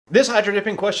This hydro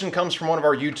dipping question comes from one of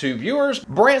our YouTube viewers.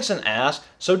 Branson asks,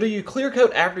 so do you clear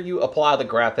coat after you apply the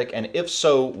graphic? And if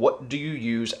so, what do you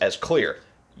use as clear?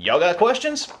 Y'all got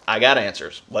questions? I got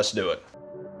answers. Let's do it.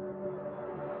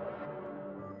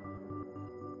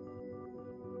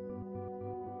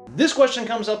 This question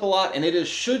comes up a lot, and it is,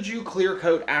 should you clear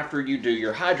coat after you do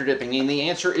your hydro dipping? And the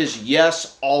answer is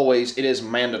yes, always. It is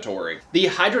mandatory. The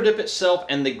hydro dip itself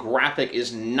and the graphic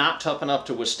is not tough enough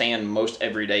to withstand most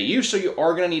everyday use, so you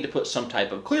are going to need to put some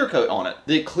type of clear coat on it.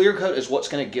 The clear coat is what's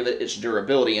going to give it its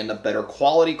durability, and the better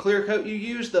quality clear coat you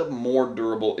use, the more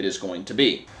durable it is going to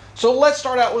be. So let's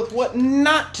start out with what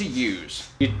not to use.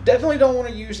 You definitely don't want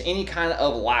to use any kind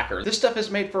of lacquer. This stuff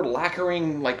is made for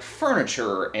lacquering like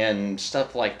furniture and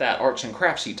stuff like that, arts and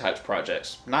craftsy types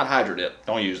projects. Not hydro dip,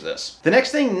 don't use this. The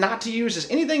next thing not to use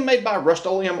is anything made by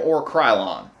Rust-Oleum or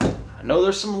Krylon. I know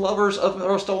there's some lovers of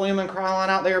Rust-Oleum and Krylon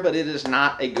out there, but it is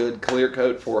not a good clear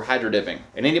coat for hydro dipping.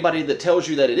 And anybody that tells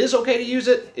you that it is okay to use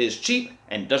it is cheap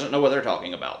and doesn't know what they're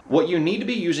talking about. What you need to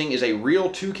be using is a real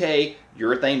 2K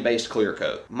urethane-based clear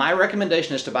coat. My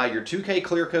recommendation is to buy your 2K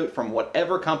clear coat from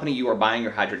whatever company you are buying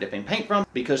your hydro dipping paint from,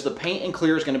 because the paint and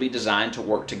clear is going to be designed to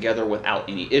work together without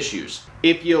any issues.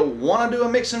 If you want to do a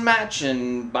mix and match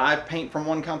and buy paint from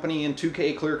one company and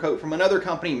 2K clear coat from another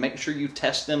company, make sure you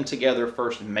test them together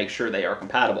first and make sure they are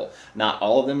compatible. Not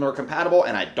all of them are compatible,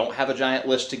 and I don't have a giant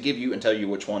list to give you and tell you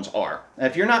which ones are. Now,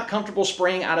 if you're not comfortable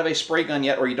spraying out of a spray gun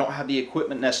yet, or you don't have the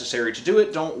equipment necessary to do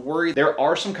it, don't worry. There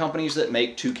are some companies that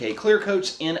make 2K clear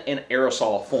coats in an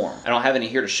aerosol form. I don't have any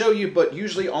here to show you, but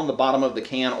usually on the bottom of the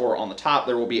can or on the top,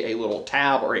 there will be a little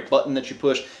tab or a button that you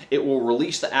push. It will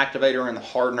release the activator and the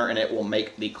hardener, and it will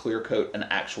make the clear coat an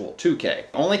actual 2K.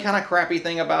 Only kind of crappy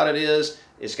thing about it is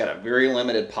it's got a very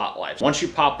limited pop life. Once you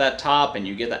pop that top and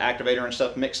you get the activator and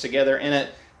stuff mixed together in it,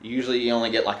 usually you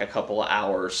only get like a couple of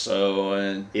hours.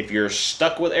 So if you're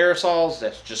stuck with aerosols,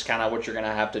 that's just kind of what you're going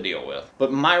to have to deal with.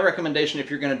 But my recommendation, if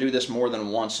you're going to do this more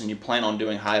than once and you plan on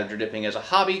doing hydro dipping as a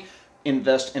hobby,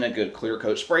 invest in a good clear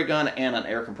coat spray gun and an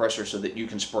air compressor so that you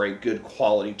can spray good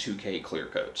quality 2K clear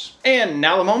coats. And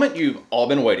now the moment you've all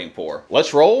been waiting for.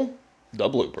 Let's roll the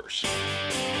bloopers.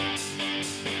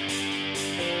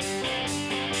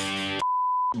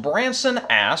 Branson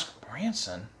asked,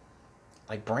 Branson?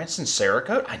 Like Branson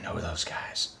Cerakote? I know those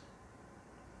guys.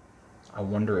 I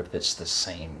wonder if it's the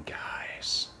same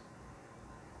guys.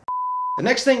 The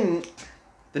next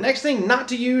thing not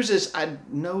to use is, I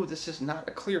know this is not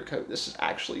a clear coat. This is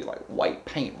actually like white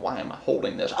paint. Why am I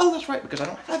holding this? Oh, that's right, because I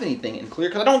don't have anything in clear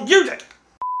because I don't use it.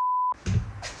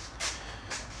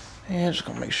 And just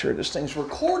gonna make sure this thing's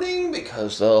recording,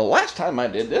 because the last time I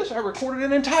did this, I recorded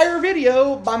an entire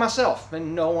video by myself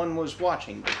and no one was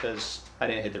watching because I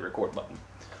didn't hit the record button.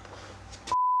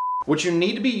 What you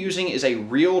need to be using is a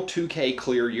real 2K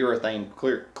clear urethane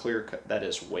clear coat. That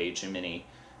is way too many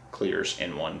clears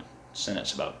in one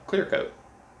sentence about clear coat.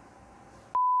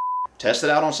 Test it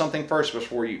out on something first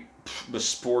before you do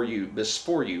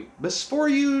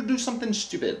something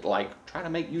stupid, like try to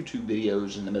make YouTube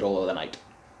videos in the middle of the night.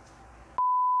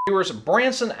 Viewers,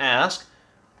 Branson asked,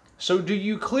 so do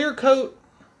you clear coat?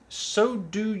 So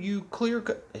do you clear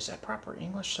coat? Is that proper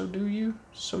English? So do you?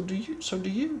 So do you? So do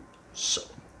you? So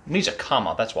needs a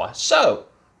comma, that's why. So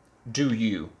do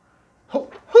you? Who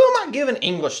am I giving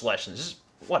English lessons?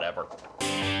 Whatever.